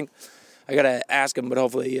 Like, I think I got to ask them, but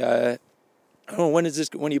hopefully, I don't know, when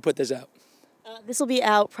do you put this out? This will be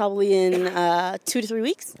out probably in 2 to 3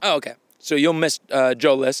 weeks. Oh, okay. So you'll miss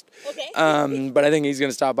Joe List. Okay. But I think he's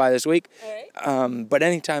going to stop by this week. All right. But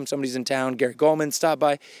anytime somebody's in town, Gary Goldman stopped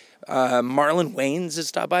by. Marlon Wayans has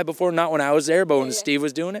stopped by before, not when I was there, but when Steve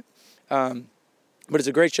was doing it. But it's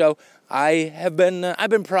a great show. I've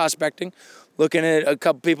been prospecting, looking at a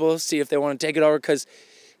couple people, see if they want to take it over, because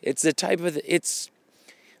it's the type of, it's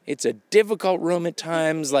a difficult room at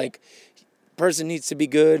times. Like, person needs to be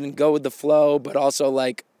good and go with the flow, but also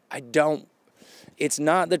like, it's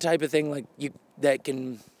not the type of thing like you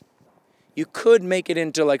could make it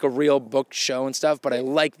into like a real book show and stuff, but I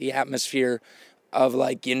like the atmosphere of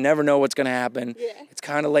like, you never know what's going to happen. Yeah. It's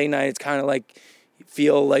kind of late night. It's kind of like, you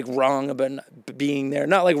feel like wrong about being there.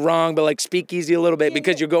 Not like wrong, but like speakeasy a little bit,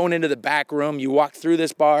 because you're going into the back room. You walk through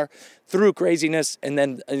this bar, through craziness, and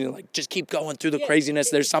then like just keep going through the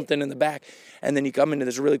craziness. There's something in the back. And then you come into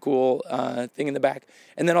this really cool thing in the back.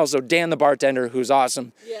 And then also Dan, the bartender, who's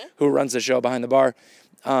awesome, who runs the show behind the bar.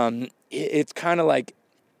 It's kind of like,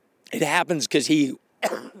 it happens because he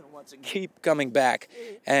wants to keep coming back.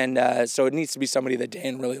 And so it needs to be somebody that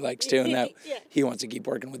Dan really likes too, and that he wants to keep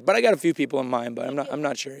working with. But I got a few people in mind, but I'm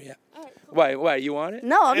not sure yet. All right, cool. Why, you want it?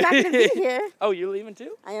 No, I'm not going to be here. Oh, you're leaving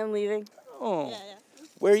too? I am leaving. Oh. Yeah.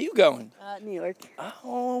 Where are you going? New York.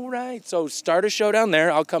 All right. So start a show down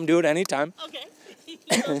there. I'll come do it anytime.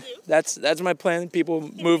 Okay. That's my plan.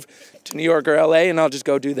 People move to New York or LA, and I'll just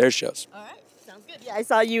go do their shows. All right. Sounds good. Yeah, I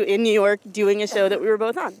saw you in New York doing a show that we were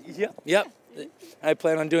both on. Yep. I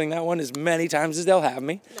plan on doing that one as many times as they'll have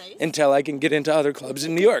me, until I can get into other clubs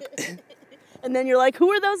in New York. And then you're like,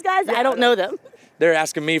 who are those guys? I don't know them. They're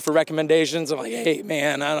asking me for recommendations. I'm like, hey,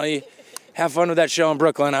 man, I don't know. Have fun with that show in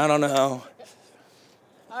Brooklyn. I don't know.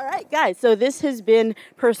 All right, guys. So this has been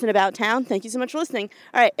Person About Town. Thank you so much for listening.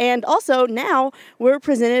 All right. And also now we're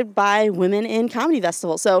presented by Women in Comedy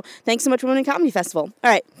Festival. So thanks so much, Women in Comedy Festival. All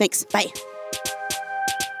right. Thanks. Bye.